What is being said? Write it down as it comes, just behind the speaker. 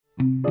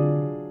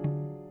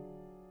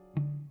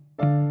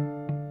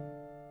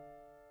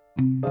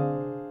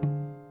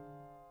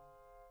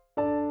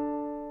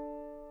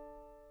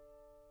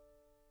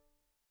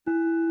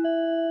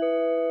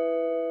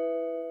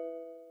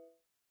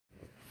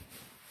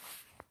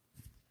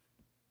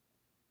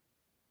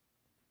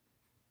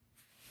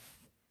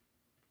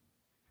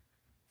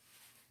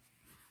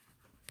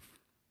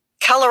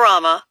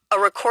Kalorama, a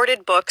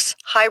Recorded Books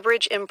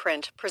Highbridge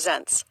imprint,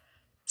 presents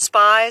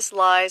Spies,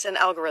 Lies, and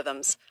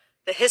Algorithms,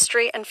 The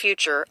History and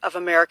Future of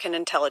American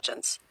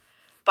Intelligence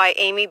by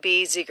Amy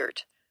B.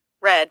 Ziegert,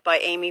 read by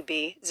Amy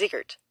B.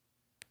 Ziegert.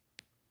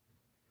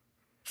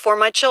 For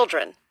my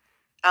children,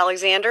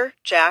 Alexander,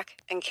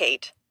 Jack, and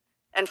Kate,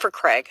 and for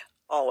Craig,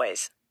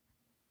 always.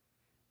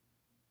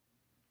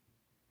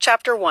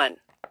 Chapter 1.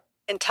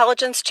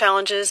 Intelligence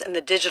Challenges in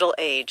the Digital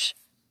Age,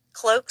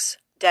 Cloaks,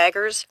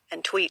 Daggers,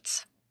 and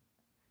Tweets.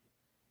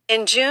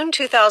 In June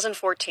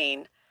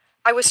 2014,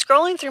 I was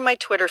scrolling through my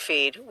Twitter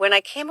feed when I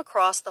came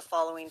across the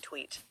following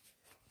tweet.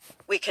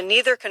 We can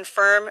neither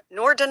confirm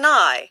nor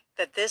deny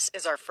that this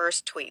is our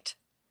first tweet.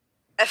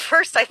 At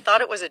first, I thought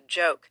it was a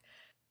joke.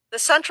 The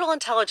Central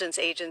Intelligence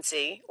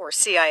Agency, or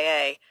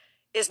CIA,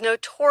 is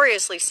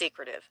notoriously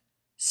secretive,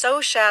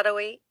 so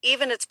shadowy,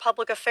 even its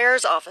public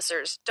affairs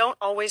officers don't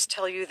always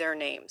tell you their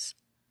names.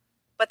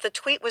 But the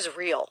tweet was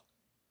real.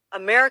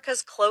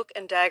 America's cloak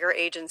and dagger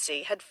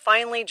agency had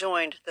finally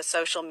joined the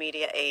social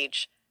media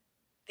age.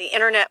 The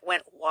internet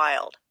went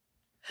wild.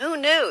 Who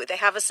knew they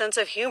have a sense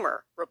of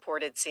humor,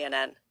 reported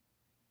CNN.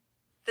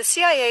 The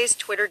CIA's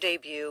Twitter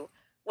debut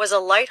was a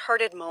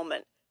lighthearted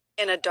moment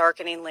in a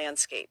darkening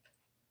landscape.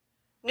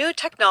 New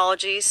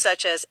technologies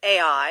such as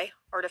AI,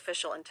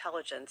 artificial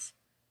intelligence,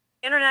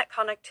 internet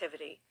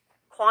connectivity,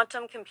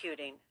 quantum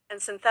computing,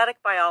 and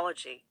synthetic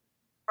biology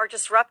are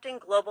disrupting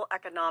global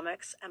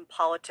economics and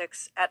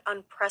politics at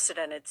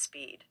unprecedented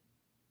speed.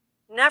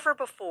 Never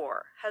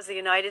before has the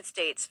United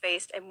States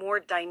faced a more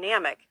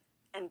dynamic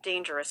and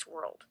dangerous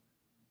world.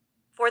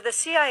 For the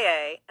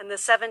CIA and the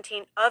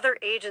 17 other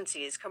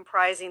agencies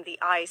comprising the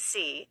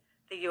IC,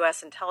 the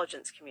U.S.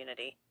 intelligence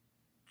community,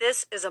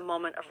 this is a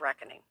moment of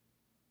reckoning.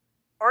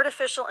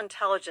 Artificial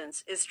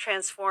intelligence is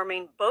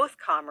transforming both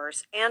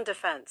commerce and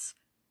defense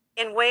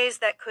in ways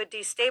that could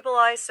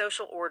destabilize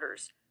social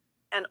orders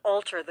and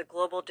alter the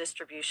global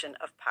distribution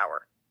of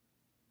power.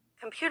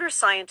 Computer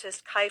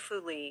scientist Kai-Fu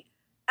Lee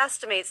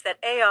estimates that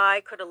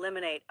AI could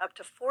eliminate up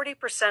to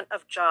 40%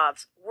 of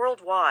jobs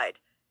worldwide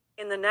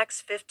in the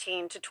next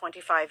 15 to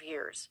 25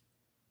 years,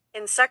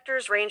 in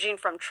sectors ranging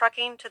from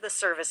trucking to the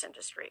service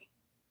industry.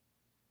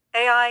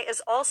 AI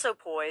is also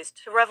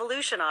poised to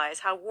revolutionize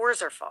how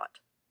wars are fought,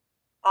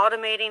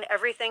 automating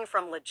everything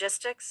from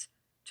logistics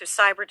to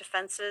cyber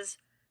defenses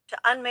to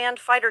unmanned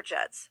fighter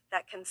jets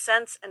that can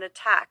sense and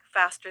attack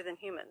faster than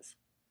humans.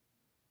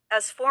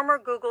 As former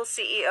Google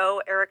CEO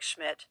Eric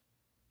Schmidt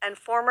and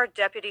former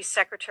Deputy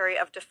Secretary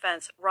of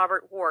Defense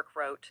Robert Wark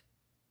wrote,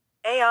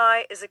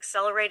 AI is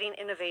accelerating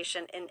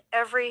innovation in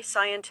every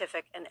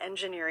scientific and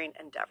engineering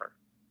endeavor.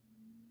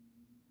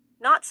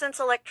 Not since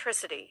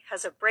electricity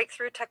has a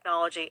breakthrough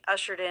technology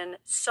ushered in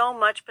so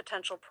much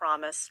potential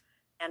promise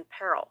and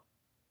peril.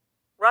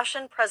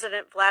 Russian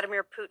President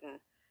Vladimir Putin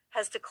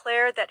has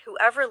declared that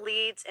whoever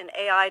leads in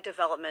AI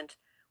development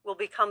will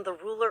become the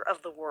ruler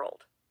of the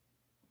world.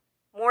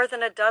 More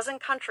than a dozen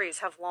countries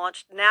have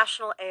launched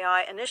national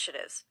AI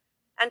initiatives,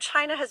 and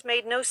China has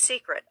made no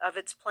secret of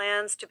its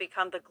plans to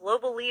become the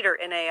global leader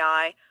in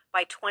AI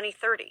by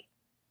 2030,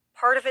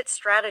 part of its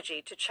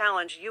strategy to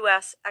challenge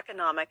U.S.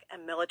 economic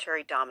and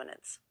military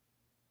dominance.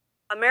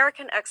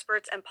 American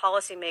experts and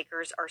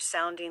policymakers are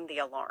sounding the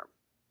alarm.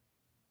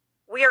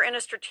 We are in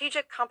a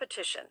strategic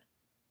competition.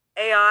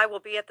 AI will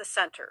be at the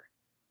center.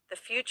 The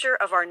future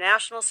of our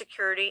national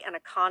security and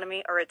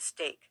economy are at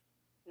stake,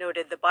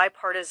 noted the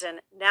bipartisan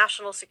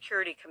National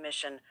Security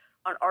Commission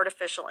on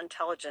Artificial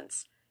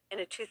Intelligence in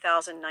a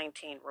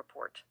 2019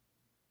 report.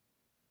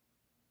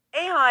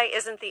 AI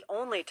isn't the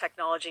only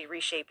technology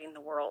reshaping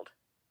the world.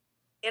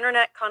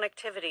 Internet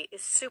connectivity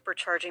is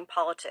supercharging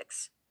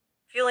politics,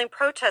 fueling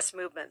protest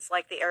movements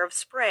like the Arab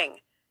Spring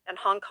and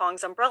Hong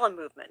Kong's Umbrella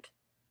Movement,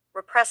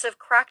 repressive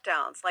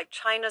crackdowns like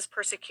China's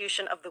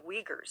persecution of the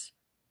Uyghurs,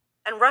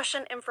 and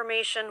Russian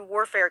information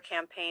warfare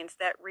campaigns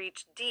that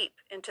reach deep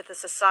into the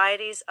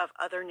societies of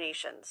other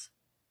nations.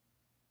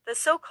 The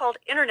so-called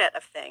Internet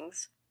of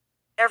Things,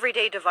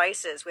 everyday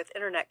devices with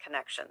internet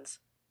connections,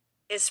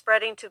 is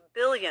spreading to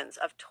billions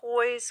of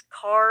toys,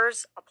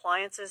 cars,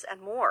 appliances,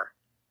 and more,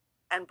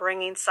 and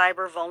bringing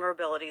cyber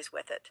vulnerabilities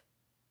with it.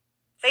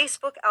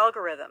 Facebook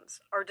algorithms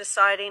are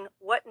deciding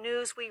what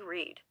news we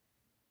read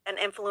and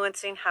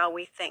influencing how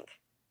we think,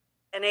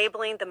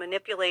 enabling the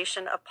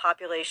manipulation of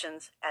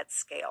populations at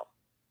scale.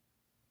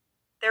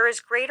 There is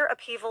greater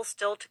upheaval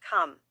still to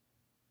come.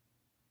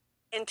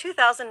 In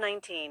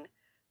 2019,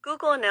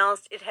 Google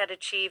announced it had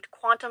achieved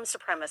quantum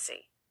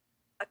supremacy,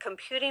 a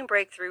computing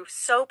breakthrough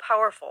so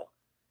powerful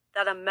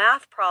that a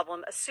math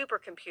problem a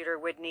supercomputer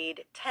would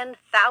need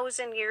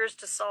 10,000 years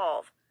to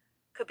solve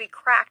could be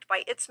cracked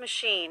by its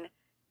machine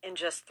in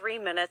just 3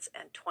 minutes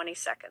and 20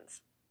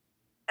 seconds.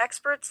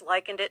 Experts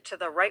likened it to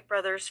the Wright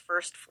brothers'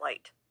 first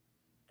flight,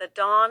 the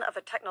dawn of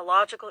a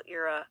technological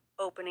era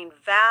opening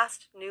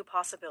vast new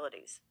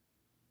possibilities.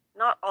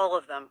 Not all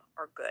of them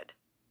are good.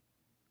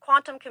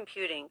 Quantum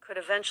computing could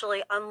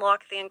eventually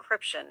unlock the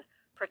encryption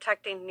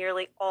protecting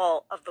nearly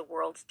all of the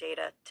world's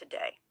data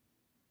today.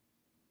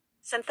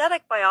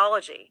 Synthetic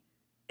biology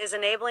is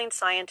enabling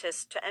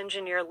scientists to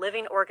engineer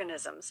living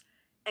organisms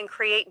and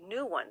create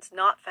new ones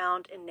not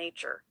found in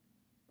nature,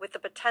 with the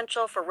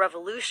potential for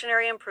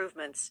revolutionary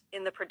improvements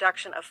in the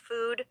production of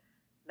food,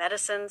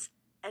 medicines,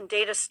 and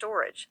data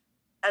storage,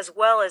 as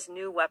well as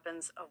new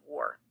weapons of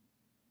war.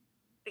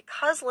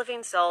 Because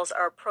living cells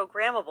are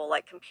programmable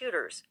like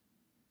computers,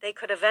 they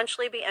could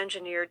eventually be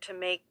engineered to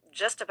make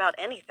just about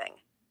anything.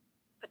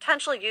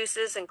 Potential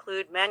uses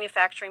include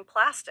manufacturing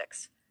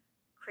plastics,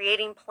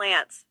 creating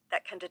plants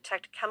that can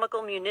detect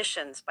chemical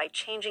munitions by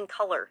changing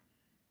color,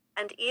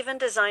 and even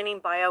designing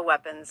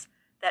bioweapons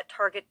that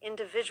target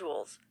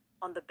individuals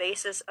on the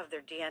basis of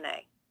their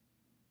DNA.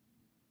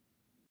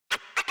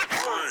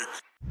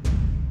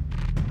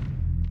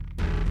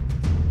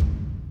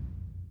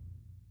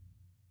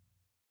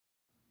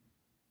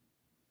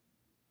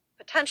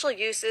 Potential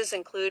uses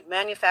include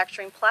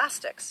manufacturing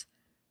plastics,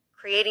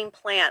 creating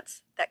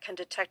plants that can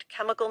detect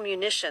chemical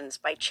munitions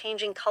by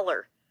changing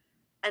color,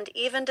 and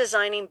even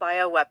designing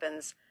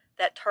bioweapons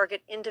that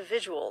target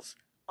individuals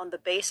on the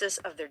basis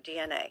of their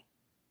DNA.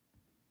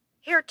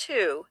 Here,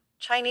 too,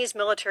 Chinese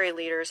military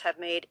leaders have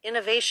made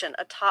innovation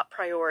a top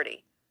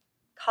priority,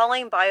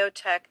 calling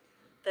biotech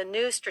the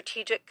new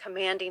strategic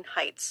commanding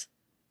heights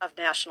of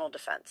national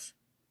defense.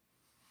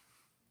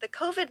 The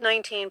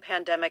COVID-19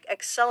 pandemic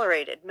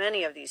accelerated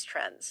many of these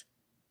trends,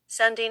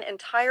 sending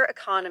entire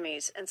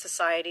economies and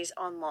societies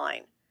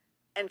online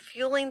and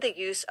fueling the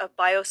use of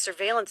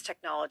biosurveillance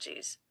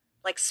technologies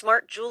like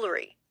smart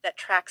jewelry that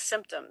tracks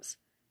symptoms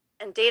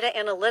and data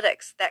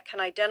analytics that can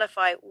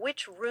identify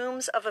which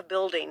rooms of a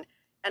building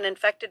an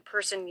infected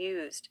person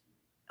used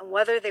and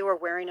whether they were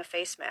wearing a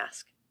face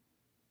mask.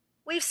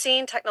 We've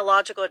seen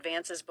technological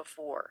advances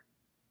before,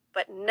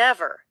 but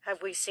never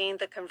have we seen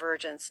the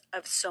convergence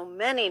of so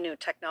many new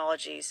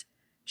technologies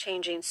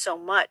changing so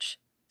much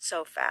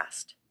so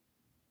fast.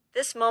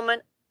 This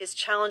moment is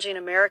challenging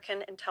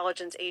American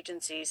intelligence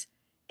agencies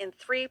in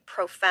 3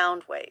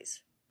 profound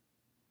ways.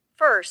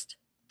 First,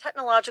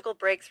 technological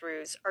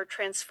breakthroughs are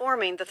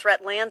transforming the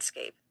threat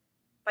landscape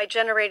by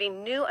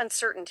generating new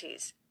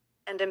uncertainties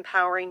and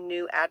empowering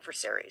new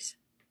adversaries.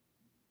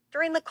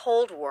 During the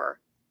Cold War,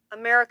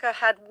 America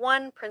had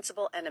one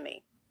principal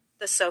enemy,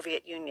 the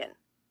Soviet Union.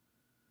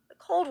 The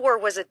Cold War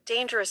was a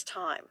dangerous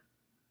time,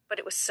 but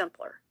it was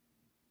simpler.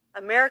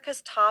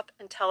 America's top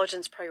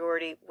intelligence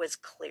priority was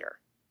clear.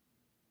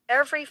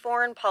 Every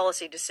foreign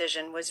policy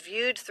decision was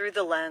viewed through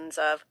the lens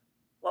of,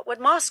 what would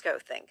Moscow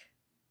think?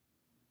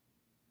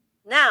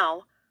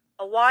 Now,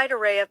 a wide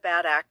array of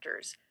bad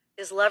actors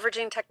is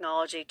leveraging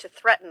technology to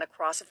threaten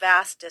across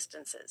vast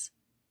distances.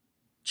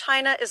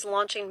 China is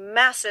launching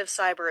massive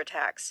cyber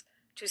attacks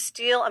to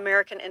steal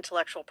American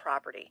intellectual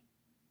property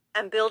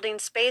and building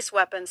space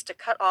weapons to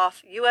cut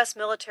off U.S.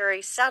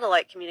 military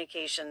satellite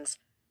communications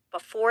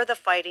before the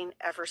fighting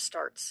ever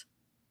starts.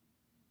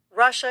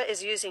 Russia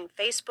is using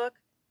Facebook,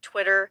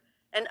 Twitter,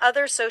 and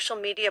other social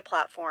media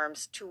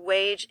platforms to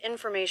wage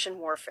information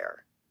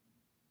warfare.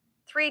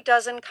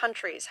 36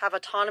 countries have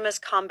autonomous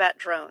combat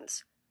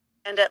drones,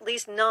 and at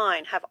least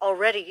 9 have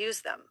already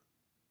used them.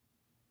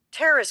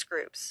 Terrorist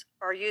groups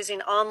are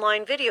using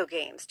online video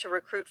games to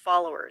recruit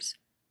followers,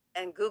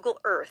 and Google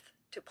Earth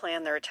to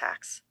plan their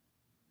attacks.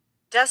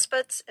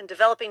 Despots in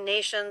developing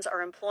nations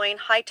are employing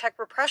high-tech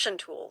repression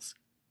tools.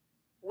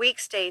 Weak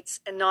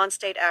states and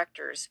non-state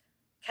actors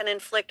can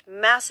inflict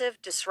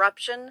massive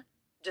disruption,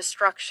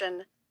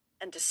 destruction,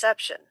 and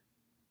deception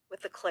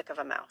with the click of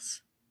a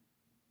mouse.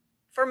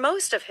 For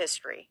most of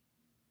history,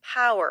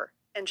 power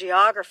and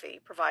geography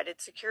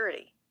provided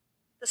security.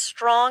 The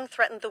strong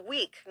threatened the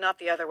weak, not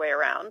the other way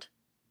around.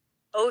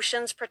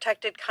 Oceans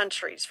protected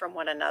countries from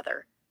one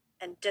another,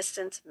 and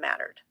distance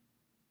mattered.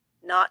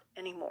 Not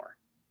anymore.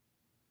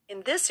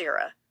 In this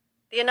era,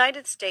 the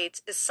United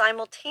States is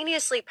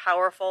simultaneously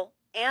powerful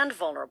and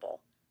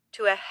vulnerable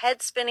to a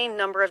head-spinning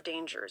number of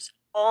dangers,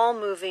 all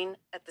moving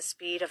at the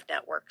speed of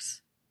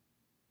networks.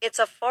 It's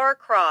a far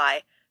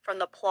cry from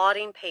the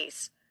plodding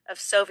pace of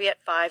Soviet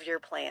 5-year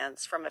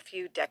plans from a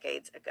few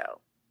decades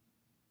ago.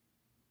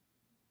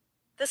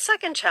 The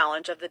second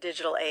challenge of the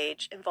digital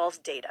age involves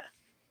data.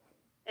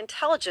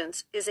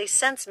 Intelligence is a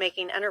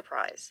sense-making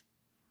enterprise.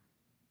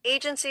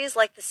 Agencies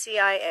like the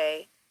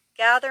CIA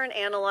gather and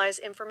analyze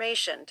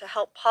information to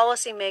help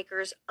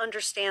policymakers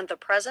understand the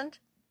present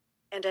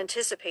and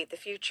anticipate the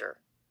future.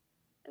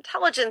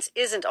 Intelligence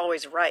isn't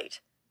always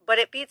right, but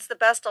it beats the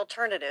best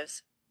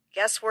alternatives: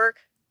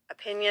 guesswork,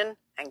 opinion,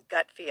 and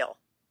gut feel.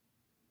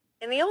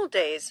 In the old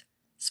days,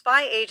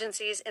 spy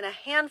agencies in a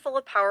handful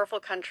of powerful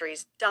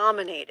countries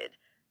dominated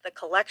the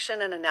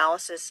collection and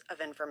analysis of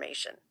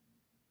information.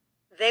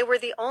 They were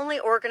the only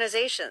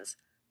organizations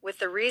with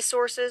the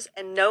resources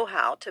and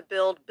know-how to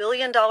build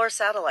billion-dollar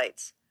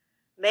satellites,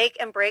 make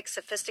and break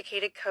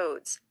sophisticated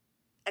codes,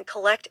 and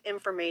collect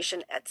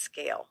information at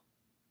scale.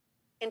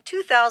 In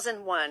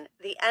 2001,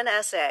 the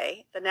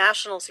NSA, the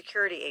National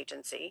Security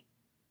Agency,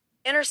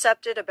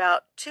 intercepted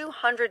about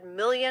 200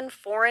 million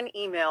foreign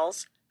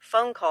emails,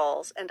 phone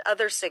calls, and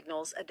other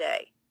signals a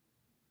day.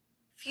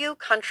 Few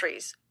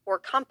countries or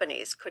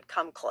companies could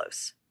come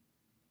close.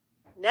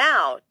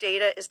 Now,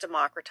 data is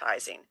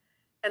democratizing,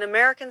 and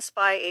American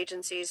spy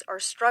agencies are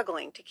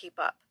struggling to keep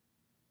up.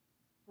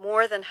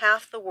 More than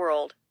half the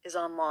world is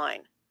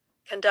online,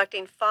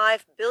 conducting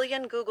 5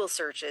 billion Google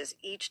searches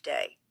each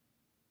day.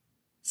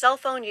 Cell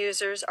phone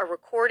users are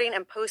recording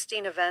and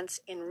posting events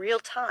in real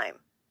time,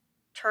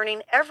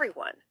 turning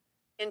everyone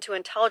into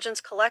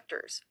intelligence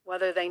collectors,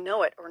 whether they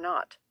know it or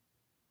not.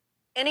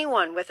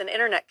 Anyone with an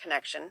internet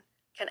connection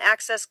can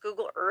access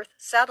Google Earth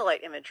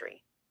satellite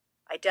imagery,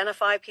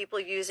 identify people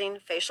using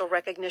facial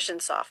recognition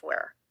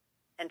software,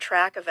 and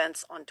track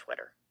events on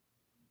Twitter.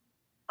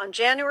 On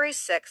January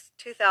 6,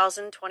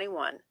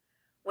 2021,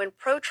 when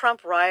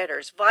pro-Trump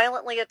rioters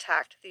violently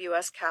attacked the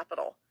U.S.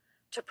 Capitol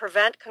to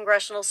prevent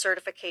congressional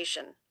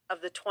certification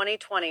of the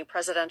 2020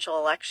 presidential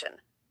election,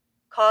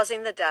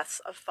 causing the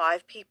deaths of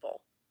 5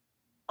 people,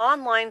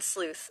 online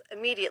sleuths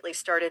immediately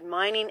started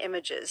mining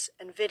images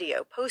and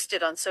video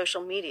posted on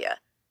social media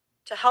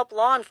to help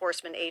law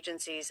enforcement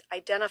agencies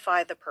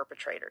identify the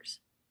perpetrators.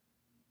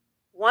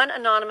 One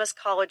anonymous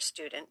college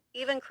student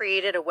even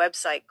created a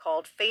website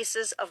called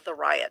Faces of the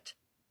Riot.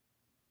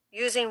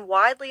 Using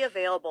widely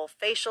available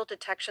facial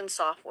detection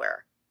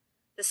software,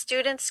 the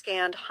students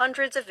scanned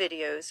hundreds of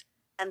videos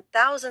and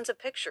thousands of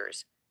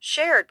pictures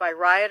shared by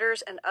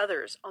rioters and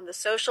others on the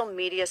social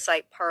media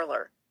site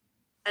Parler,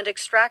 and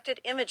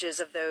extracted images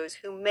of those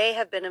who may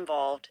have been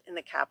involved in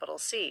the Capitol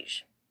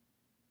siege.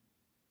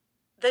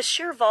 The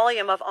sheer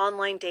volume of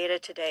online data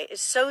today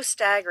is so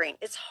staggering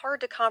it's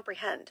hard to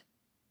comprehend.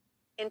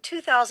 In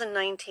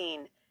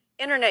 2019,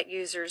 internet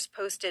users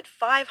posted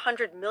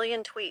 500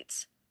 million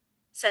tweets,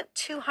 sent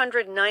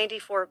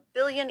 294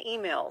 billion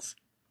emails,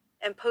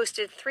 and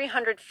posted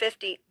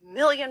 350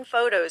 million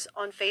photos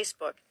on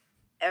Facebook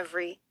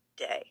every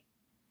day.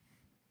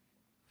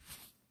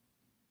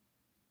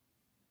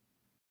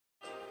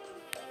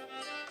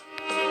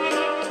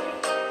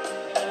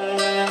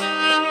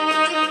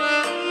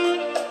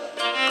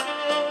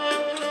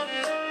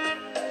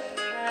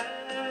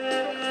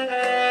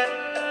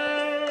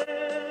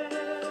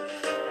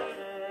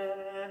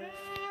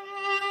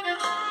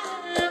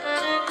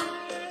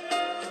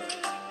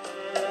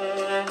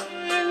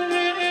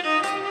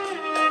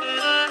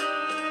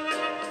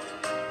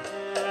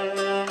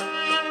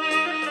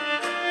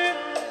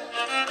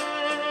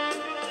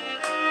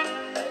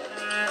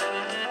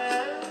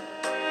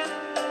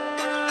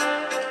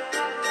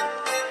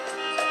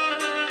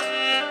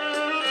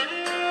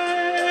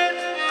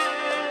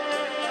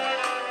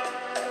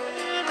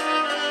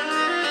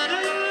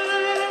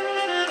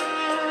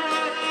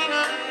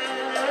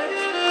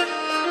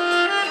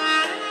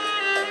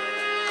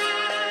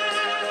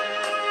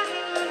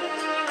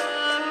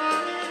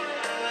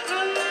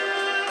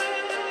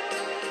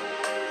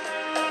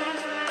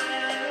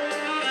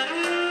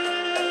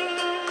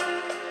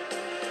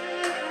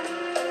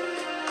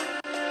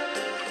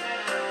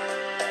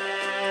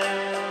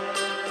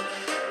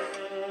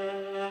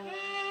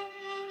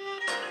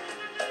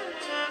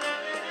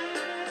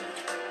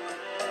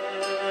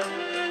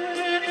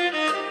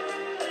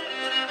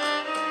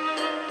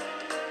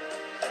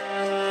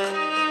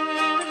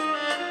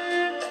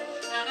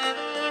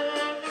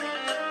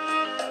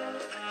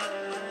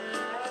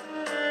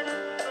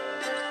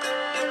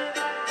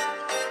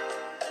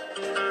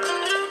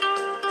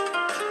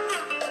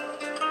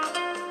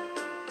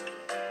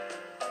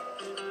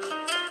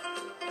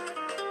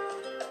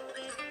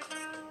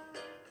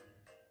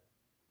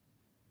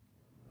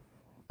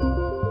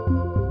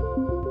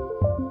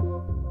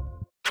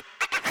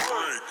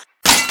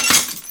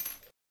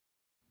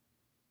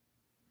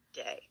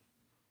 Day.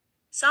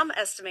 Some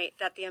estimate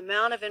that the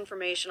amount of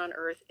information on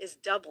Earth is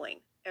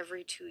doubling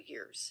every 2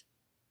 years.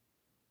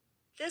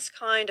 This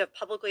kind of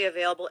publicly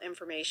available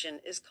information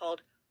is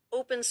called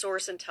open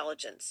source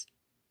intelligence,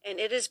 and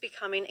it is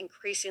becoming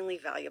increasingly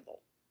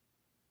valuable.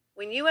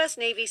 When U.S.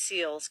 Navy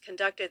SEALs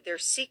conducted their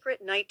secret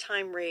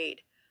nighttime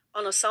raid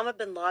on Osama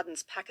bin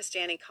Laden's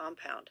Pakistani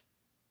compound,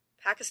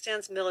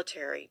 Pakistan's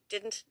military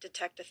didn't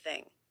detect a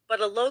thing,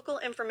 but a local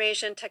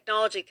information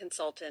technology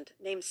consultant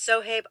named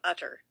Sohaib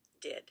Uttar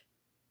did.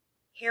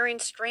 Hearing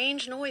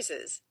strange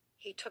noises,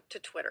 he took to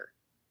Twitter.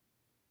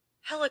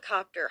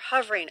 "Helicopter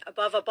hovering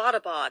above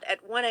Abbottabad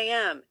at 1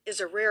 a.m. is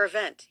a rare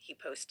event," he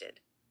posted.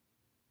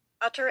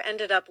 Uttar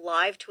ended up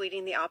live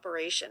tweeting the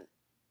operation,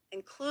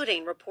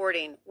 including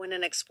reporting when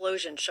an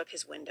explosion shook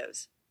his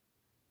windows.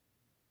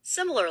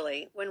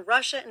 Similarly, when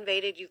Russia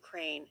invaded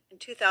Ukraine in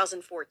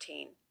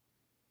 2014,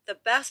 the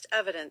best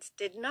evidence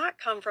did not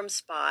come from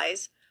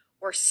spies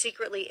or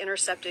secretly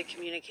intercepted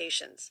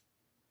communications.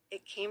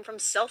 It came from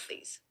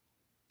selfies,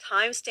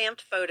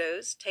 time-stamped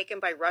photos taken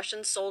by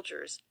Russian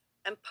soldiers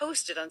and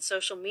posted on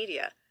social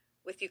media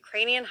with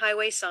Ukrainian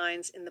highway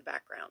signs in the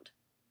background.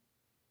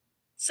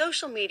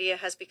 Social media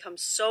has become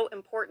so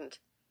important,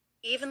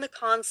 even the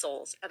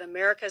consoles at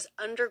America's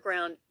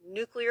underground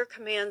nuclear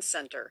command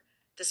center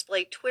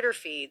display Twitter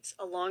feeds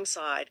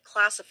alongside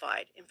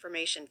classified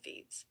information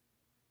feeds.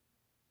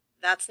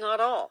 That's not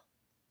all.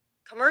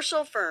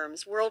 Commercial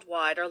firms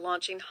worldwide are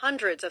launching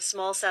hundreds of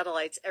small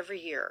satellites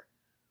every year,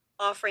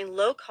 offering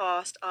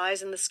low-cost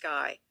eyes in the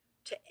sky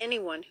to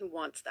anyone who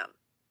wants them.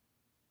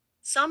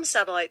 Some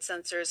satellite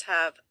sensors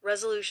have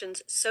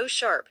resolutions so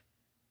sharp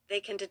they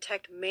can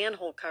detect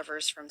manhole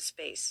covers from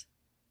space.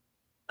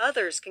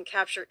 Others can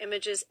capture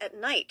images at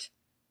night,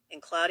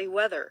 in cloudy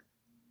weather,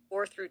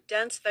 or through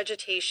dense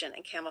vegetation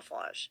and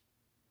camouflage.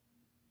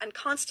 And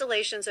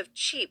constellations of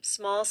cheap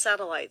small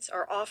satellites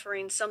are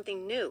offering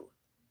something new: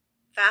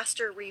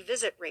 faster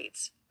revisit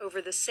rates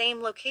over the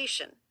same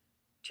location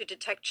to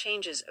detect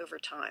changes over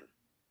time.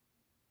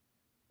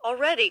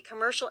 Already,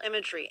 commercial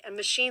imagery and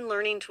machine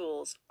learning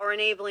tools are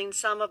enabling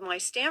some of my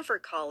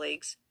Stanford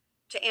colleagues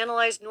to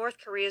analyze North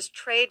Korea's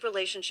trade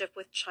relationship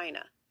with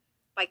China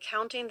by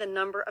counting the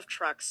number of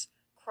trucks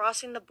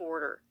crossing the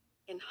border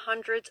in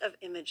hundreds of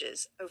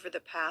images over the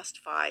past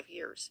 5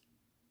 years.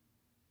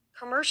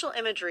 Commercial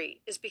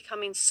imagery is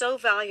becoming so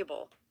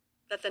valuable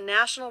that the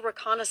National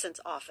Reconnaissance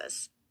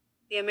Office,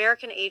 the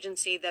American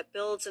agency that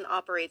builds and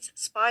operates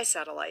spy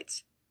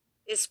satellites,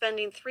 is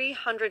spending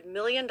 $300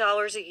 million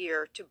a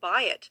year to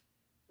buy it,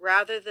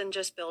 rather than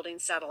just building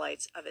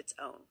satellites of its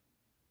own.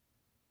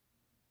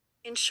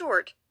 In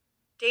short,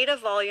 data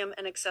volume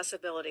and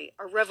accessibility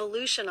are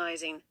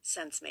revolutionizing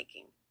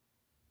sense-making.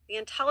 The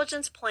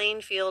intelligence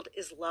playing field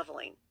is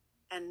leveling,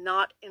 and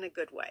not in a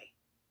good way.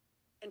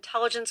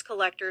 Intelligence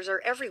collectors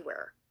are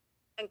everywhere,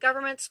 and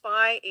government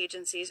spy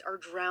agencies are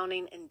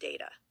drowning in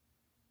data.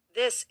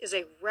 This is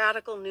a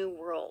radical new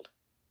world,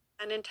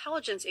 and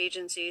intelligence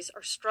agencies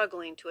are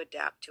struggling to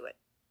adapt to it.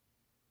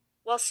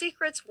 While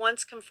secrets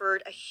once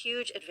conferred a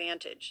huge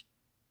advantage,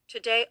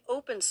 today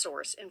open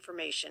source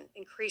information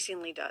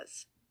increasingly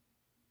does.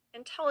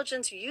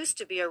 Intelligence used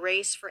to be a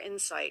race for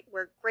insight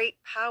where great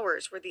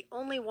powers were the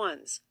only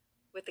ones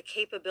with the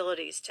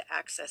capabilities to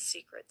access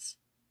secrets.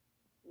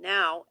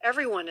 Now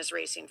everyone is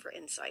racing for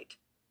insight,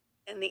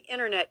 and the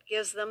internet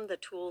gives them the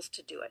tools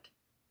to do it.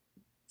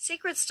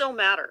 Secrets still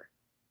matter,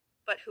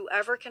 but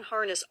whoever can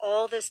harness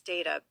all this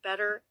data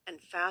better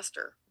and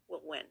faster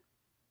will win.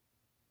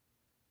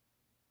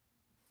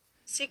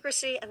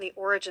 Secrecy and the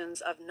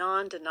origins of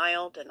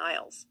non-denial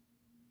denials.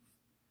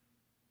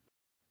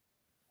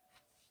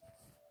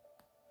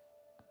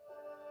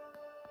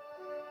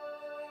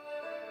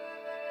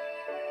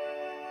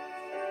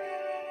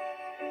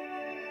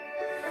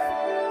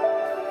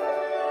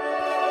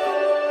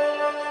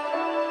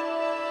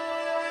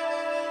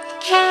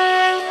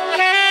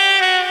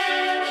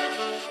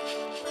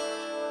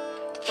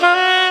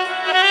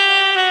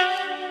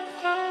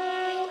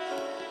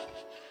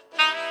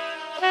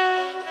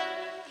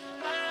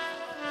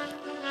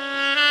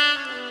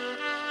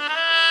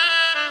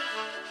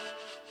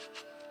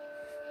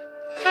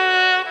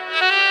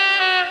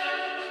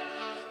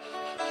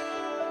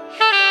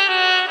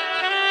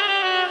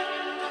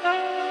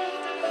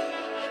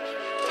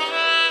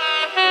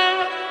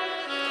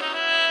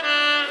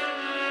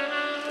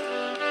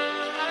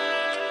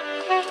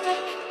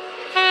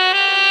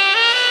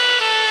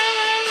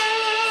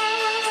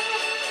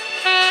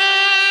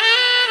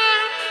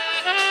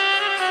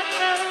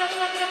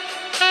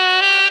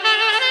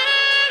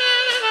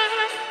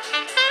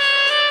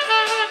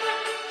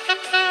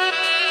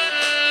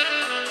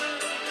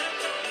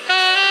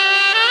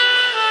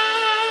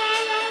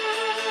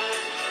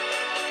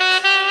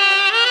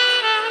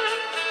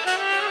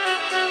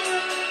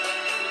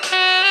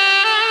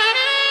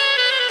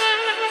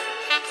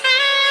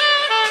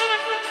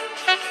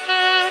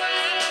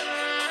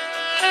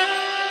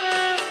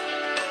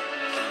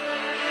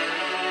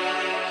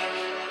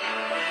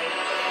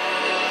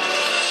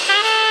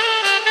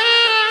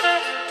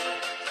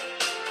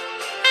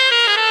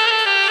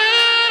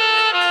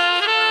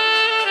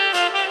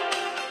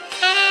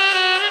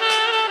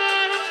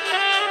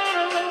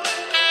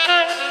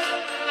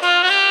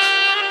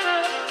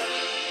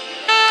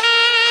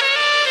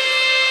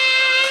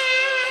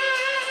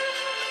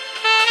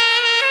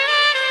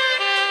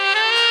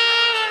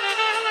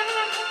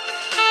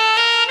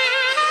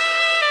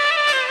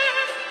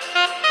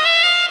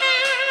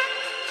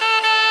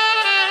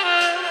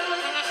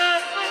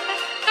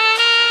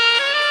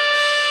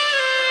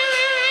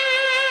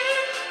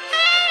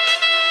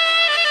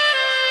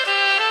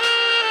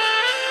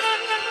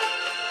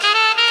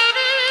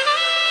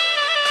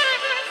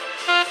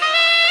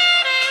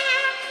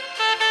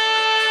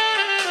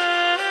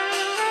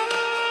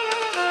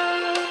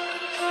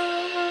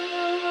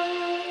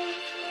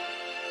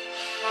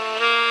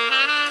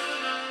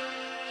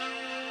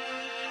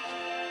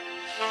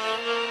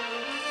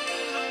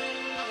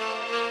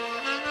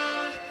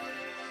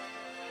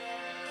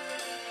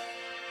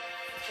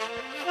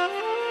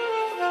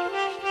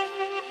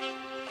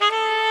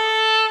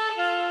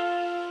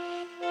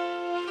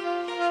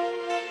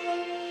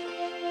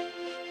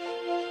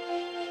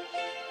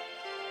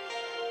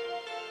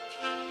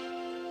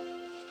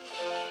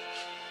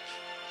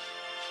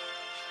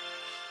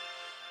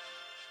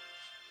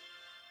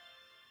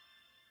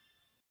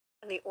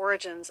 the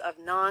origins of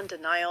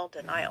non-denial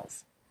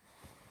denials.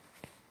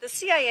 The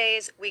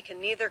CIA's "we can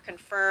neither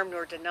confirm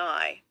nor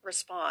deny"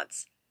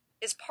 response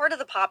is part of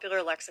the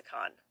popular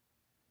lexicon.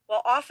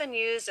 While often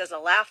used as a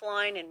laugh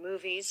line in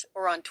movies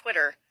or on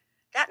Twitter,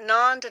 that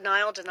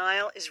non-denial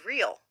denial is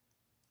real.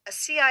 A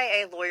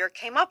CIA lawyer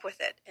came up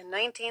with it in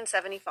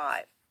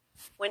 1975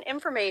 when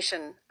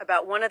information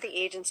about one of the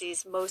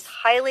agency's most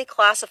highly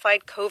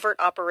classified covert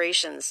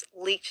operations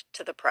leaked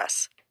to the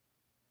press.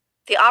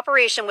 The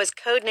operation was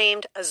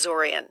codenamed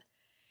Azorian.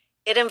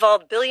 It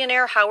involved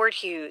billionaire Howard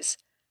Hughes,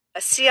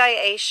 a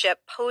CIA ship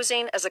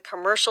posing as a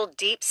commercial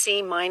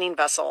deep-sea mining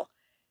vessel,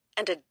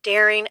 and a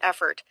daring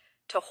effort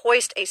to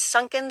hoist a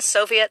sunken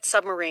Soviet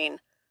submarine,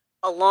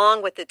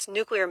 along with its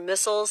nuclear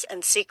missiles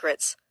and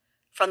secrets,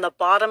 from the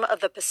bottom of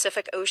the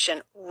Pacific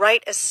Ocean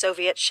right as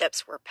Soviet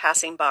ships were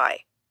passing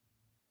by.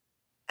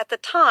 At the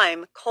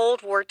time,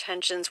 Cold War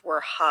tensions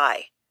were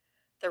high.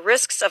 The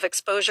risks of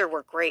exposure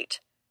were great,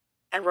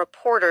 and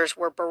reporters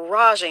were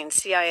barraging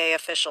CIA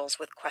officials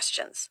with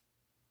questions.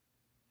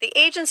 The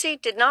agency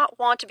did not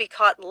want to be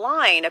caught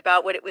lying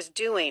about what it was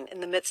doing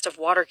in the midst of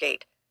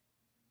Watergate,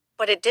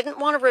 but it didn't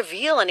want to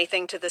reveal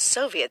anything to the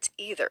Soviets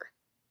either.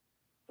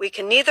 "We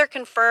can neither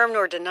confirm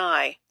nor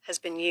deny" has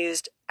been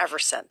used ever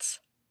since.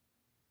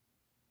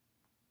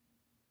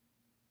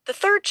 The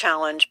third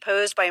challenge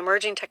posed by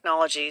emerging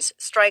technologies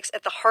strikes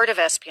at the heart of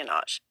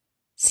espionage: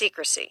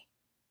 secrecy.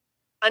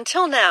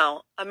 Until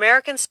now,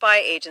 American spy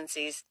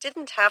agencies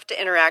didn't have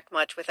to interact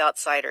much with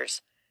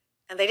outsiders,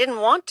 and they didn't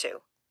want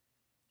to.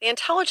 The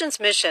intelligence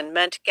mission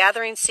meant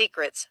gathering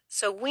secrets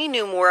so we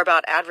knew more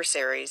about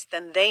adversaries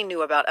than they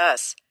knew about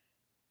us,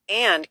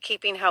 and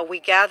keeping how we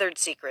gathered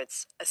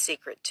secrets a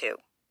secret too.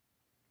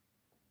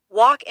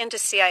 Walk into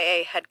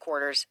CIA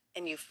headquarters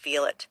and you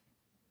feel it.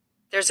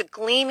 There's a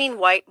gleaming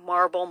white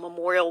marble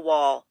memorial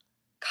wall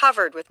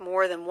covered with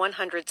more than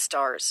 100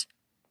 stars,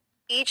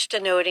 each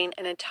denoting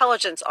an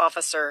intelligence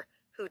officer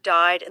who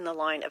died in the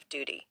line of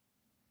duty.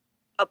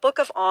 A book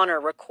of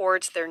honor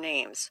records their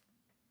names,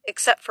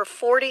 except for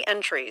 40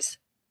 entries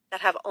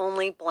that have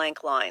only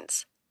blank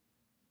lines.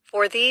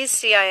 For these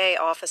CIA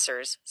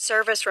officers,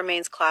 service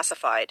remains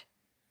classified,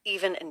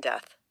 even in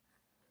death.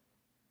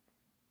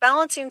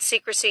 Balancing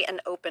secrecy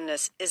and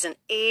openness is an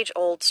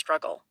age-old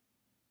struggle.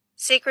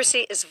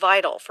 Secrecy is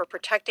vital for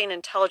protecting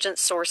intelligence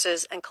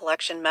sources and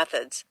collection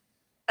methods,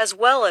 as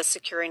well as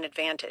securing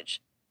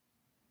advantage.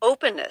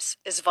 Openness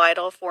is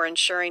vital for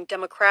ensuring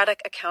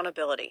democratic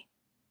accountability.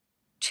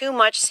 Too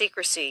much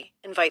secrecy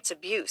invites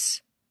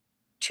abuse.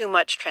 Too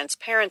much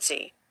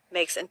transparency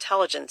makes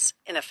intelligence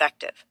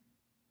ineffective.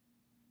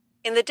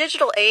 In the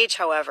digital age,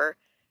 however,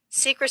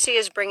 secrecy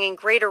is bringing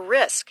greater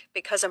risk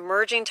because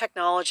emerging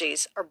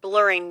technologies are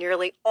blurring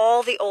nearly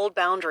all the old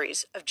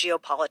boundaries of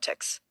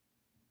geopolitics.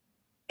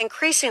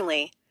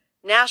 Increasingly,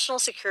 national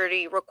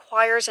security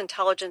requires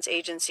intelligence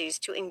agencies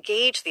to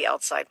engage the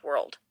outside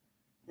world,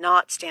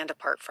 not stand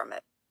apart from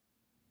it.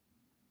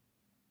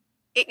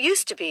 It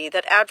used to be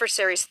that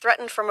adversaries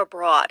threatened from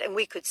abroad and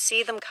we could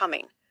see them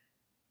coming.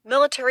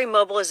 Military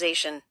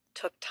mobilization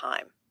took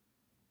time.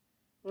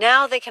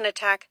 Now they can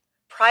attack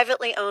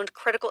privately owned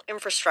critical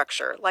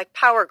infrastructure like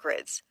power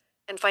grids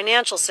and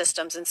financial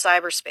systems in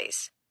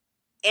cyberspace,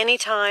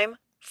 anytime,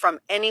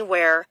 from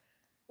anywhere,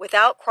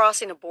 without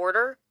crossing a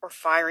border or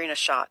firing a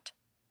shot.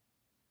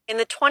 In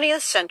the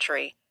 20th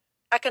century,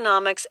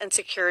 economics and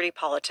security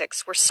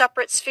politics were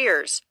separate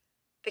spheres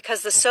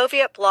because the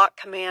Soviet bloc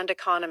command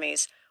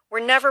economies were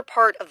never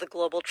part of the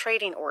global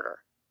trading order.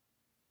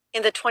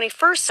 In the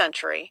 21st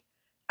century,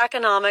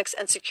 economics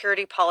and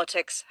security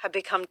politics have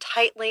become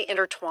tightly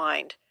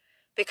intertwined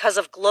because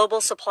of global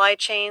supply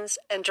chains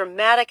and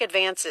dramatic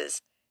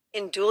advances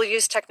in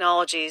dual-use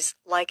technologies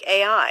like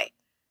AI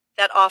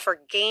that offer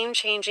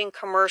game-changing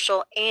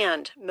commercial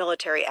and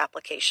military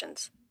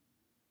applications.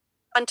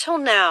 Until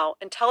now,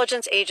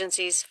 intelligence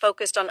agencies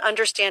focused on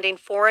understanding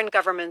foreign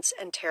governments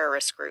and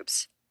terrorist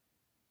groups.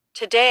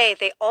 Today,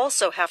 they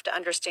also have to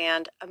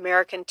understand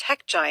American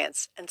tech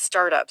giants and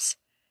startups,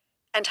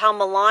 and how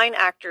malign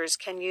actors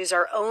can use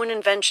our own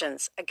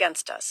inventions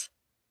against us.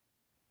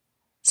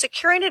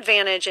 Securing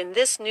advantage in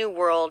this new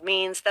world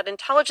means that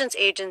intelligence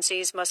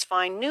agencies must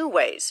find new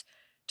ways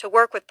to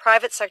work with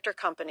private sector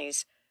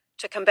companies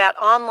to combat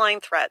online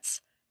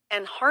threats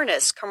and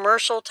harness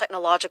commercial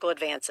technological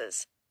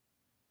advances.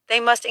 They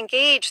must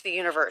engage the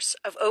universe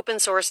of open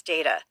source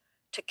data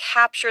to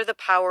capture the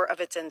power of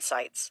its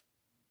insights.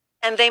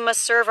 And they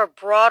must serve a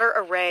broader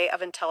array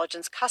of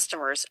intelligence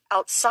customers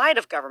outside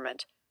of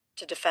government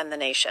to defend the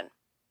nation.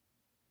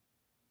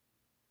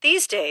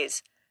 These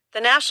days, the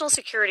National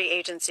Security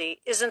Agency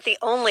isn't the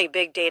only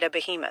big data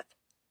behemoth.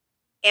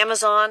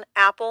 Amazon,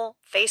 Apple,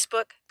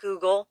 Facebook,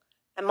 Google,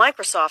 and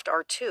Microsoft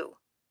are too.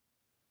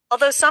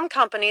 Although some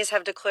companies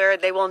have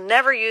declared they will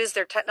never use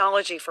their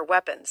technology for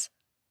weapons,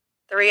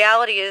 the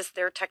reality is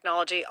their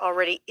technology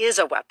already is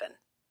a weapon.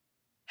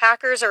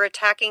 Hackers are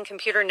attacking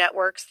computer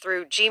networks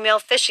through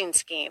Gmail phishing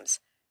schemes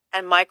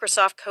and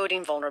Microsoft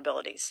coding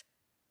vulnerabilities.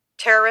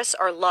 Terrorists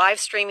are live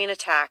streaming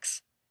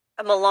attacks,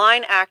 and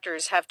malign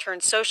actors have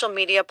turned social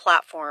media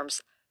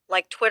platforms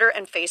like Twitter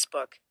and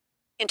Facebook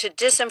into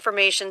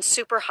disinformation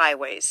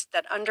superhighways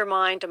that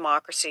undermine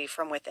democracy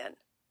from within.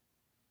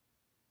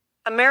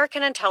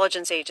 American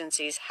intelligence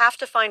agencies have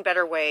to find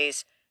better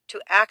ways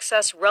to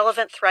access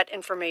relevant threat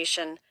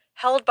information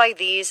held by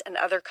these and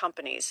other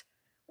companies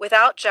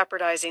without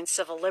jeopardizing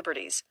civil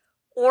liberties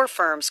or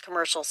firms'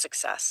 commercial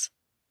success.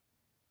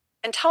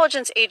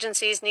 Intelligence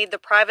agencies need the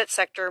private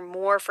sector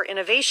more for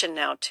innovation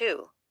now,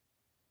 too.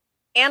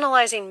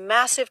 Analyzing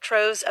massive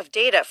troves of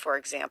data, for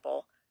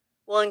example,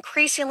 will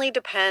increasingly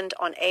depend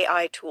on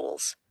AI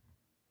tools.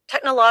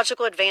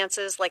 Technological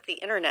advances like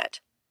the internet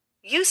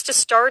used to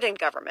start in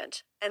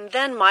government and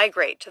then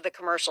migrate to the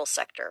commercial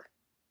sector.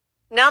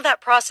 Now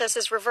that process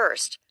is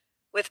reversed,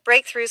 with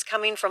breakthroughs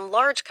coming from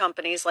large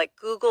companies like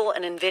Google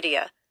and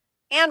NVIDIA,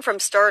 and from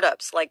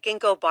startups like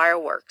Ginkgo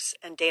Bioworks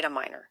and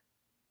Dataminr.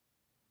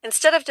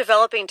 Instead of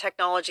developing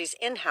technologies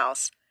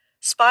in-house,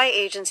 spy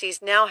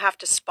agencies now have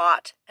to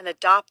spot and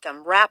adopt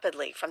them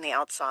rapidly from the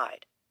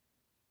outside.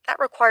 That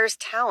requires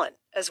talent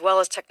as well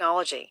as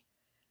technology,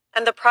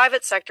 and the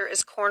private sector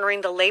is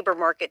cornering the labor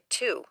market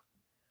too,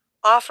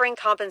 offering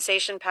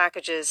compensation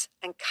packages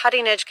and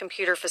cutting-edge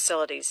computer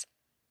facilities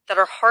that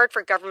are hard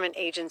for government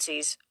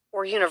agencies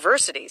or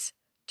universities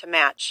to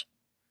match.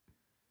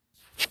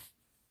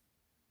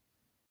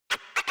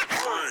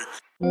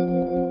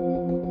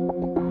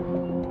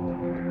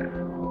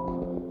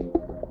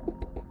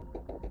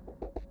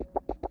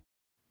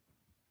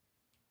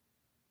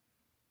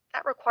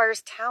 That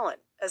requires talent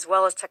as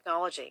well as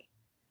technology,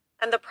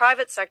 and the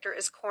private sector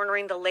is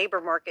cornering the labor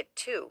market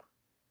too,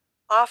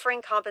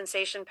 offering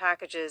compensation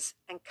packages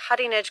and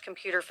cutting-edge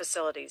computer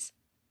facilities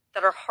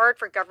that are hard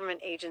for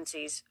government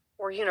agencies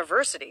or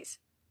universities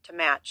to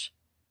match.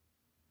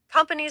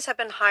 Companies have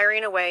been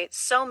hiring away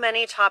so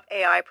many top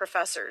AI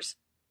professors.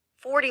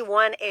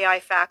 41 AI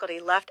faculty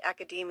left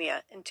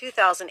academia in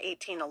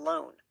 2018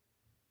 alone.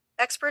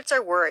 Experts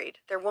are worried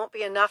there won't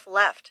be enough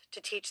left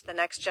to teach the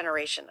next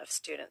generation of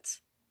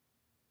students.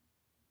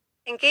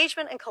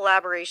 Engagement and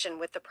collaboration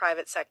with the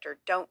private sector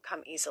don't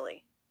come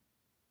easily.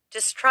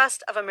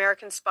 Distrust of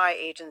American spy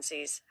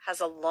agencies has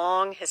a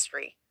long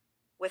history,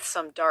 with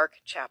some dark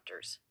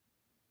chapters.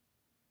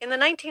 In the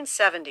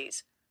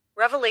 1970s,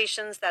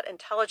 revelations that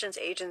intelligence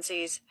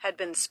agencies had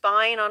been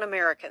spying on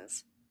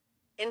Americans,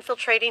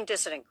 infiltrating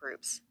dissident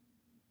groups,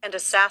 and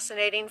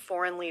assassinating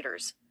foreign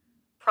leaders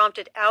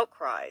prompted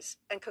outcries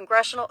and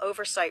congressional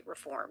oversight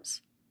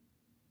reforms.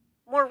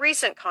 More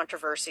recent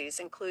controversies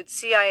include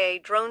CIA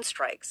drone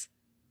strikes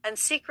and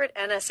secret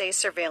NSA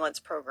surveillance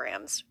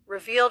programs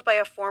revealed by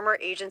a former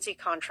agency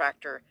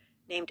contractor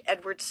named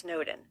Edward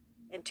Snowden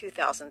in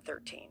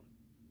 2013.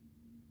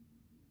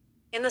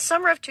 In the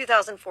summer of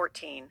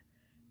 2014,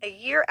 a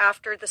year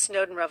after the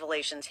Snowden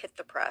revelations hit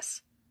the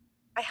press,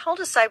 I held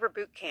a cyber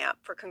boot camp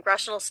for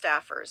congressional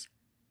staffers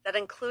that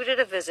included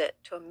a visit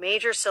to a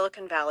major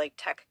Silicon Valley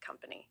tech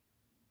company.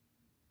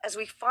 As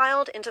we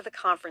filed into the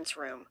conference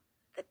room,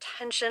 the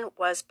tension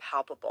was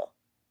palpable.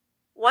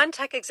 One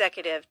tech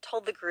executive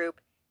told the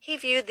group he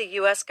viewed the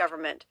U.S.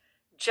 government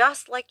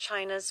just like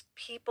China's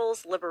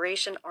People's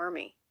Liberation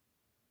Army,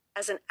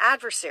 as an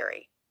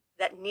adversary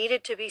that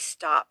needed to be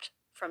stopped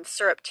from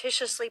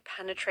surreptitiously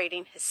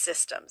penetrating his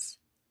systems.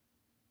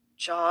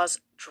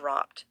 Jaws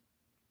dropped.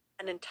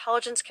 An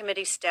intelligence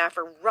committee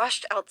staffer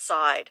rushed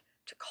outside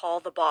to call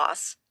the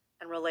boss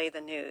and relay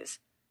the news.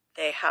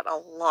 They had a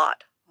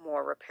lot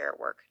more repair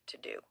work to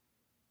do.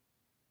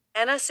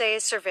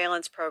 NSA's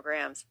surveillance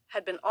programs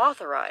had been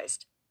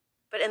authorized,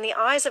 but in the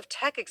eyes of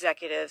tech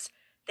executives,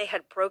 they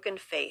had broken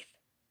faith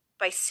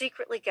by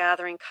secretly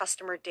gathering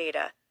customer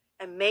data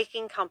and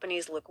making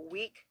companies look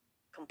weak,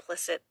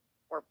 complicit,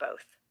 or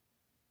both.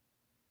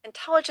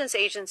 Intelligence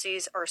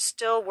agencies are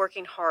still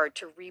working hard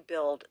to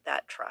rebuild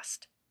that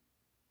trust.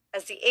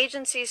 As the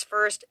agency's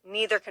first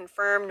neither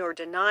confirm nor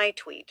deny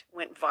tweet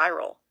went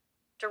viral,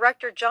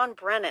 Director John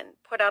Brennan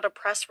put out a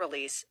press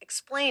release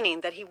explaining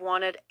that he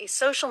wanted a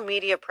social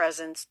media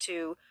presence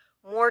to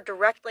more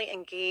directly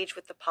engage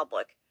with the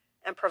public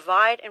and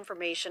provide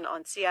information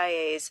on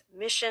CIA's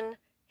mission,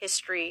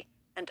 history,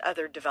 and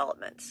other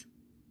developments.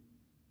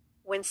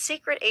 When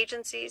secret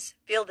agencies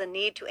feel the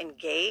need to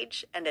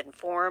engage and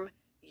inform,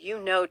 you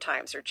know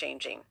times are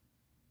changing.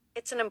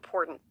 It's an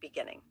important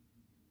beginning.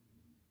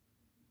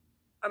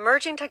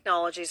 Emerging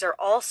technologies are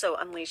also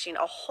unleashing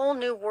a whole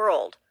new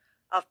world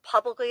of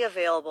publicly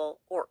available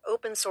or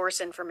open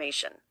source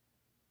information,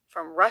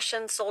 from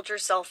Russian soldier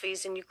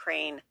selfies in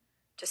Ukraine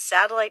to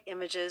satellite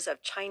images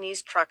of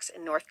Chinese trucks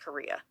in North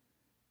Korea,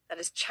 that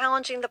is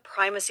challenging the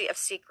primacy of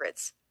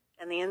secrets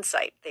and the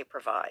insight they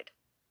provide.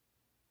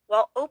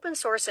 While open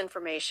source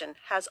information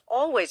has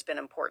always been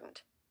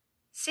important,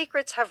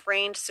 secrets have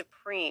reigned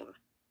supreme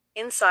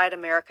inside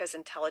America's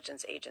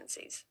intelligence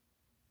agencies.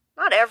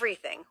 Not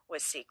everything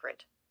was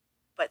secret,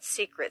 but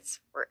secrets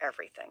were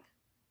everything.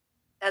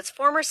 As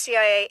former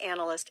CIA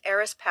analyst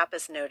Aris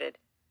Pappas noted,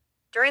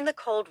 during the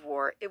Cold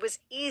War, it was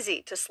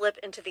easy to slip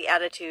into the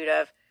attitude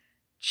of,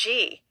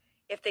 gee,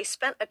 If they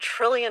spent $1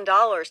 trillion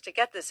to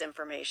get this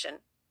information,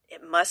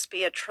 it must be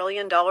 $1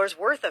 trillion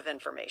worth of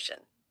information.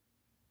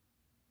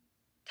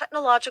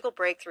 Technological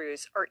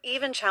breakthroughs are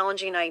even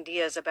challenging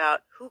ideas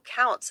about who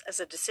counts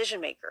as a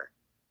decision maker.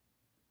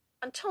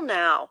 Until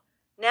now,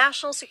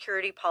 national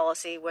security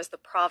policy was the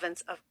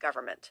province of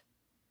government.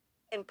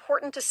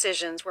 Important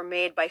decisions were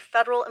made by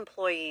federal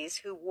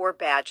employees who wore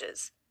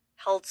badges,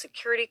 held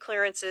security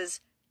clearances,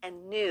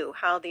 and knew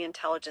how the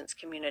intelligence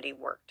community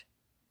worked.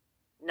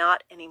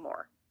 Not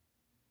anymore.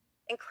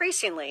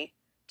 Increasingly,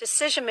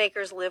 decision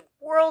makers live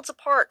worlds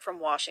apart from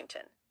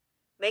Washington,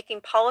 making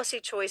policy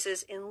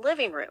choices in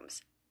living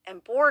rooms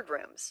and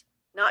boardrooms,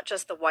 not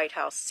just the White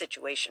House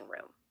Situation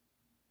Room.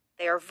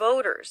 They are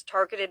voters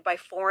targeted by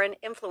foreign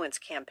influence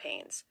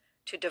campaigns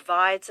to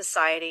divide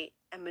society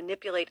and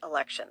manipulate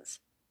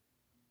elections.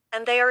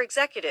 And they are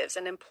executives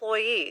and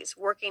employees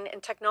working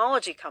in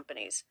technology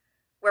companies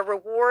where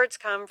rewards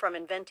come from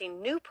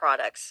inventing new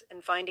products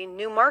and finding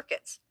new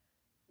markets,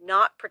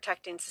 not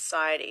protecting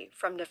society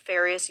from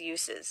nefarious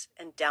uses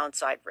and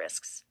downside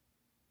risks.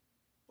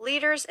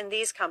 Leaders in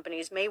these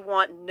companies may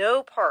want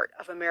no part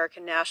of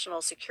American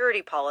national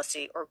security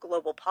policy or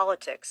global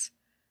politics,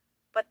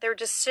 but their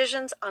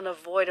decisions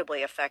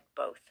unavoidably affect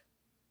both.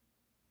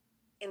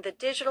 In the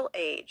digital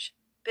age,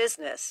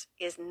 business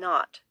is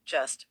not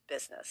just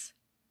business.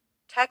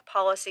 Tech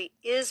policy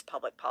is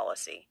public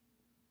policy.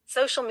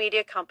 Social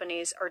media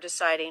companies are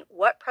deciding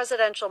what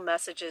presidential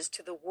messages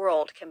to the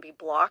world can be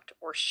blocked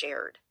or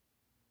shared.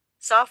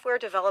 Software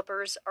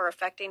developers are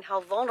affecting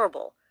how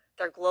vulnerable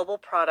their global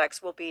products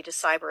will be to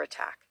cyber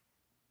attack.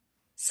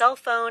 Cell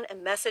phone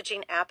and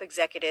messaging app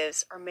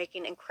executives are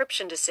making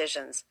encryption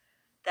decisions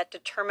that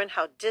determine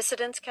how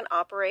dissidents can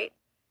operate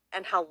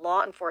and how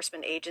law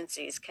enforcement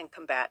agencies can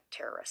combat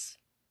terrorists.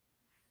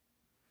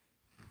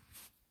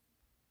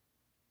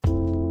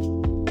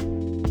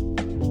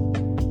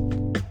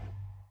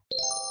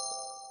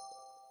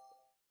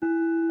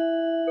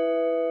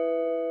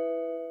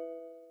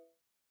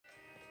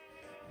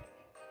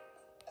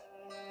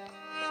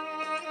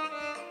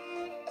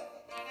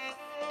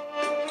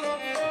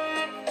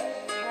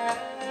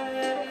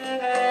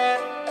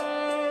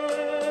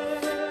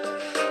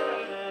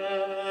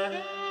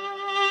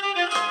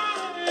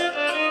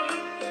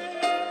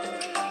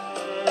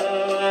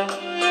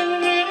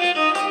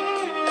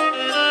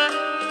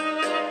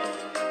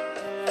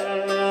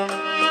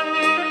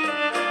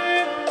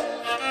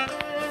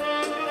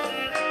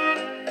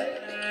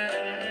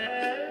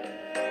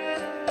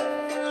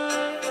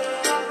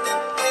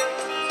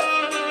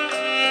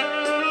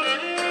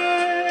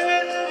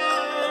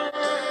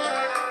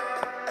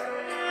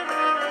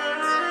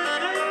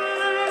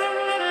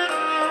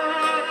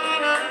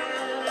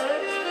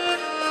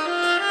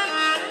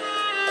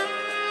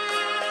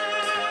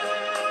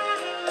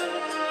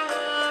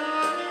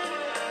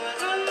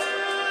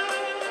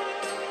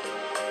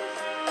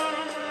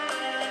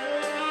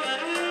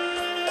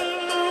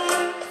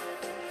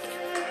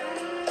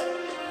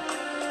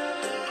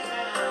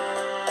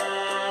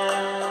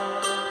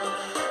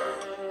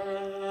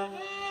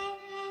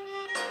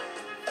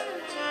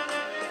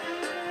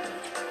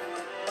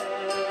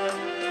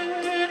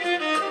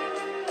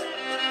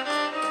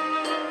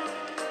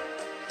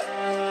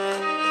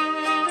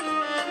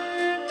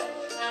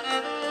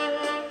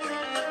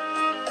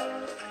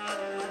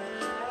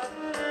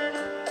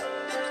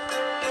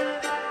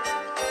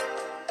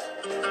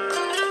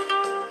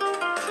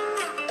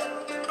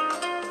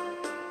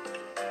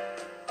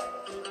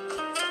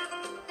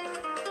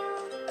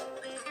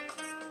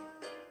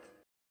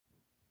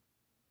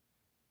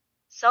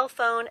 Cell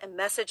phone and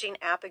messaging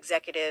app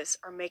executives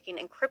are making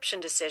encryption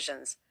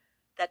decisions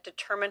that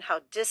determine how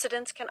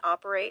dissidents can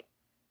operate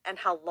and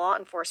how law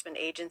enforcement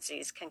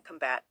agencies can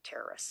combat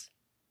terrorists.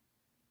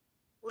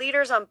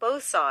 Leaders on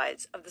both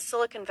sides of the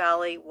Silicon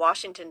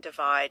Valley-Washington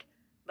divide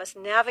must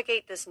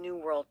navigate this new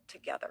world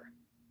together.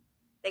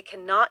 They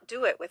cannot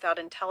do it without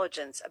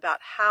intelligence about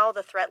how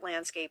the threat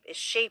landscape is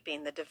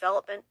shaping the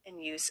development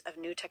and use of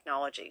new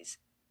technologies,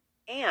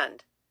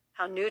 and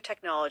how new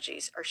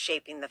technologies are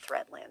shaping the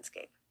threat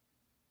landscape.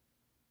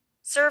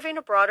 Serving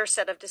a broader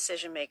set of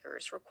decision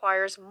makers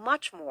requires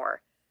much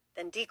more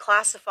than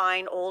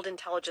declassifying old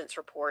intelligence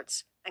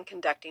reports and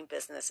conducting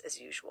business as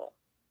usual.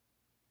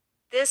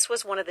 This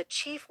was one of the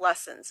chief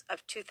lessons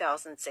of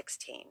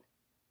 2016.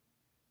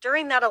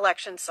 During that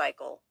election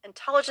cycle,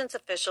 intelligence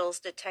officials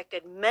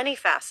detected many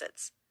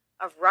facets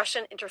of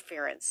Russian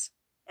interference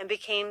and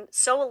became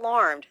so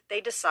alarmed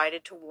they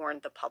decided to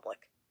warn the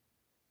public.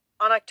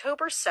 On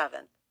October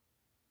 7th,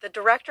 the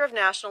Director of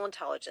National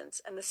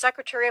Intelligence and the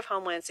Secretary of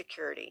Homeland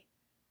Security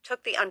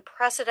took the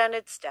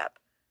unprecedented step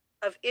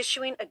of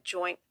issuing a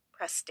joint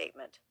press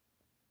statement.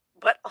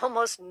 But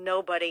almost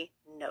nobody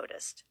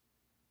noticed.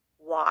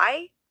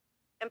 Why?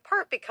 In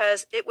part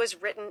because it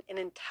was written in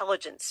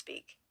intelligence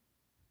speak.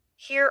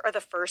 Here are the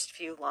first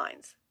few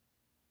lines.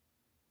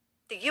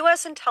 The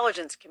U.S.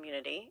 intelligence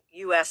community,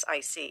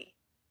 USIC,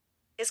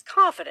 is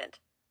confident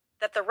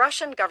that the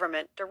Russian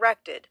government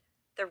directed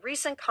the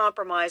recent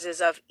compromises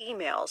of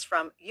emails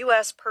from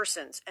U.S.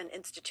 persons and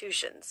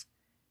institutions,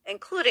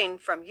 including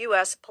from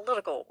U.S.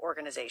 political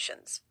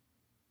organizations,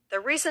 the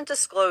recent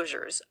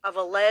disclosures of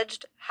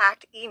alleged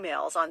hacked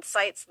emails on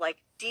sites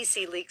like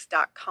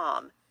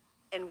DCLeaks.com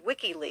and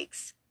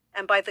WikiLeaks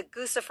and by the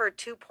Guccifer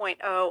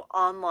 2.0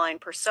 online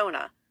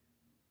persona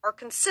are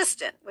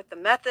consistent with the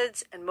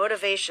methods and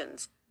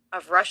motivations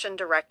of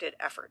Russian-directed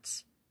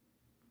efforts.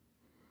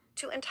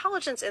 To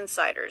intelligence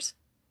insiders,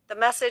 the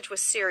message was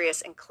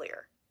serious and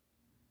clear.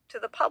 To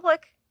the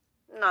public,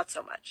 not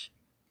so much.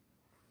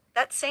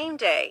 That same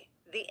day,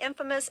 the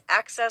infamous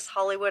Access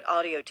Hollywood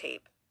audio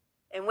tape,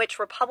 in which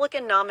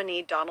Republican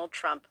nominee Donald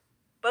Trump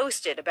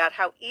boasted about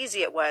how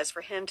easy it was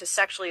for him to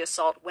sexually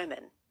assault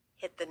women,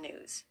 hit the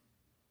news.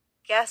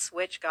 Guess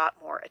which got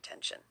more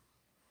attention?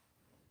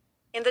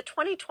 In the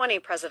 2020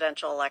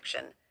 presidential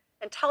election,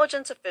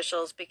 intelligence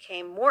officials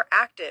became more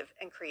active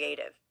and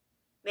creative,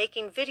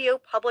 making video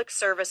public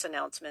service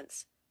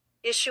announcements,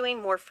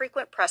 issuing more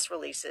frequent press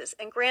releases,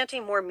 and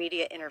granting more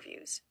media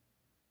interviews.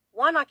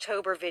 One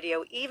October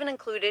video even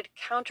included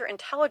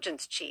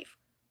counterintelligence chief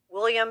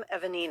William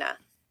Evanina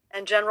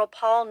and General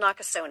Paul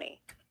Nakasone,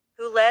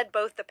 who led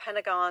both the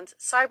Pentagon's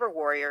cyber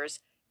warriors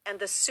and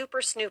the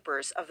super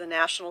snoopers of the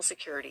National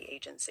Security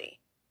Agency.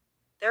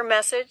 Their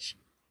message: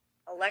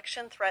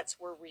 election threats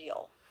were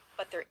real,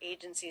 but their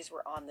agencies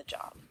were on the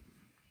job.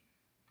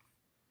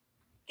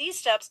 These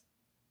steps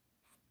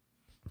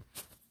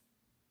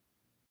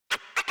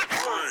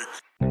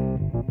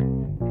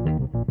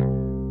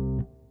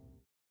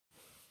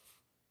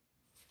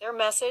Their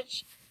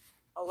message: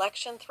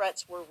 election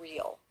threats were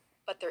real,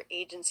 but their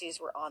agencies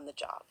were on the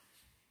job.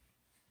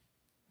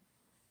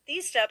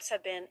 These steps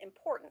have been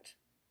important,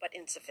 but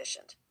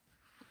insufficient.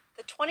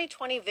 The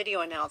 2020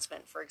 video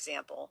announcement, for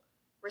example,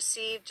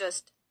 received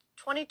just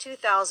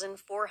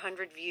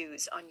 22,400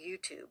 views on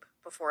YouTube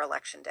before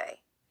Election Day.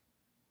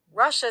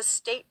 Russia's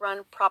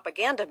state-run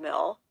propaganda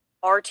mill,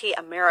 RT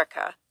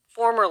America,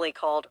 formerly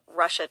called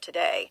Russia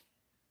Today,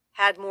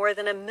 had more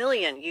than 1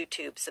 million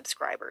YouTube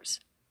subscribers.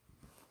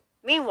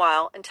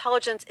 Meanwhile,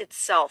 intelligence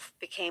itself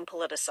became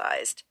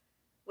politicized,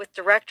 with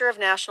Director of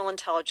National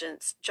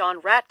Intelligence John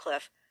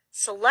Ratcliffe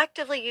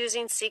selectively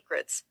using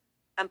secrets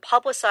and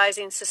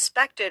publicizing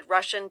suspected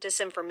Russian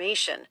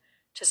disinformation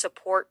to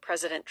support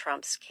President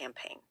Trump's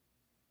campaign.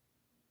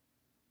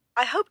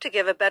 I hope to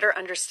give a better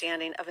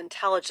understanding of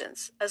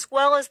intelligence as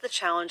well as the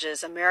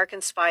challenges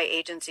American spy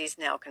agencies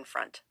now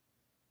confront.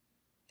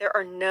 There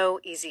are no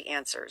easy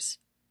answers,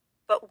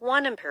 but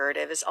one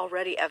imperative is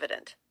already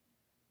evident.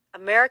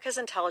 America's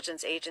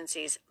intelligence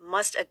agencies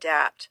must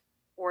adapt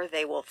or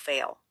they will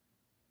fail.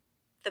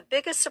 The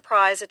biggest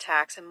surprise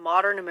attacks in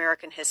modern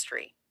American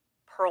history,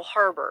 Pearl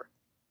Harbor,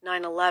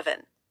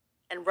 9/11,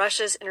 and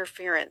Russia's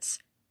interference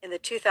in the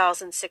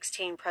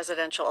 2016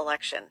 presidential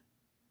election,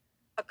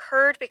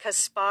 occurred because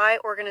spy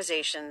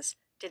organizations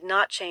did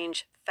not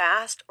change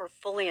fast or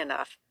fully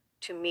enough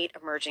to meet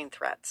emerging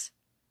threats.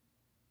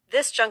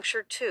 This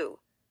juncture, too,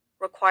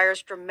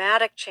 requires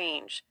dramatic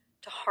change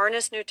to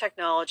harness new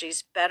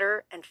technologies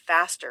better and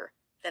faster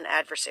than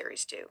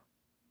adversaries do.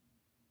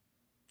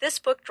 This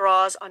book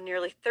draws on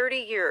nearly 30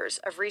 years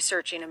of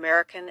researching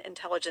American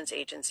intelligence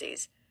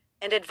agencies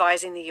and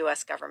advising the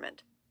U.S.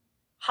 government,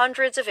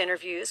 hundreds of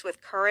interviews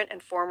with current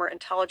and former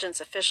intelligence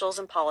officials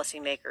and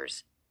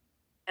policymakers,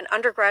 an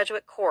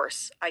undergraduate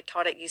course I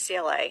taught at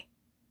UCLA,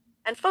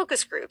 and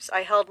focus groups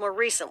I held more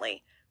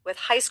recently with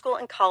high school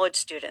and college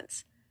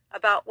students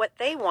about what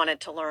they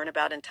wanted to learn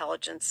about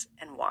intelligence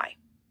and why.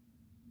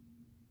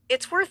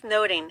 It's worth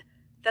noting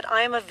that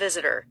I am a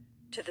visitor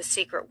to the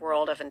secret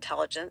world of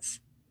intelligence,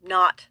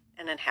 not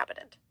an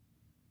inhabitant.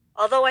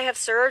 Although I have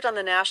served on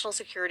the National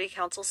Security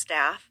Council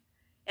staff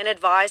and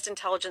advised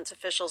intelligence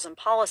officials and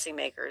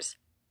policymakers,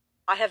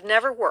 I have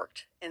never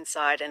worked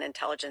inside an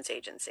intelligence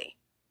agency.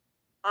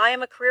 I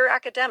am a career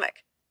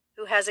academic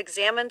who has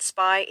examined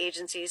spy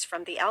agencies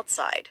from the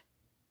outside,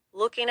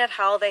 looking at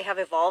how they have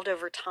evolved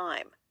over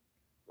time,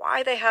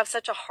 why they have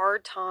such a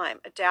hard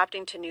time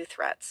adapting to new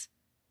threats,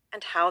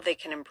 and how they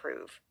can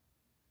improve.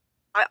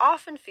 I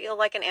often feel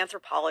like an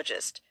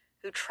anthropologist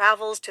who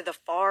travels to the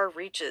far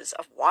reaches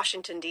of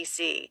Washington,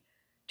 D.C.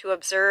 to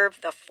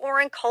observe the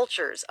foreign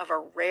cultures of a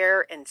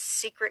rare and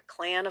secret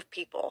clan of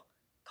people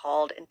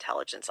called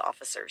intelligence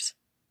officers.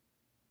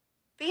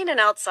 Being an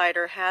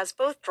outsider has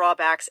both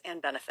drawbacks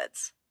and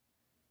benefits.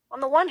 On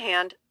the one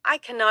hand, I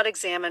cannot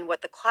examine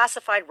what the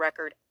classified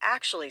record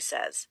actually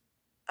says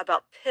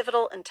about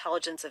pivotal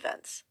intelligence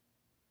events.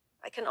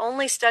 I can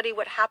only study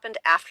what happened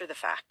after the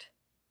fact.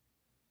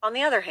 On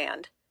the other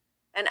hand,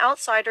 an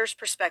outsider's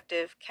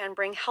perspective can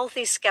bring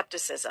healthy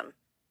skepticism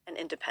and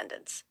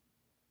independence.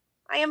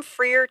 I am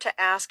freer to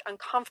ask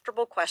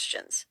uncomfortable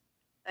questions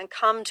and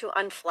come to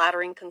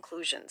unflattering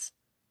conclusions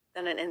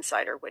than an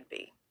insider would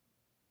be.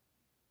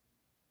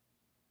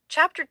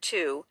 Chapter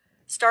 2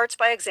 starts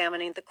by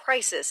examining the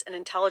crisis in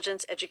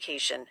intelligence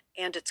education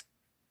and its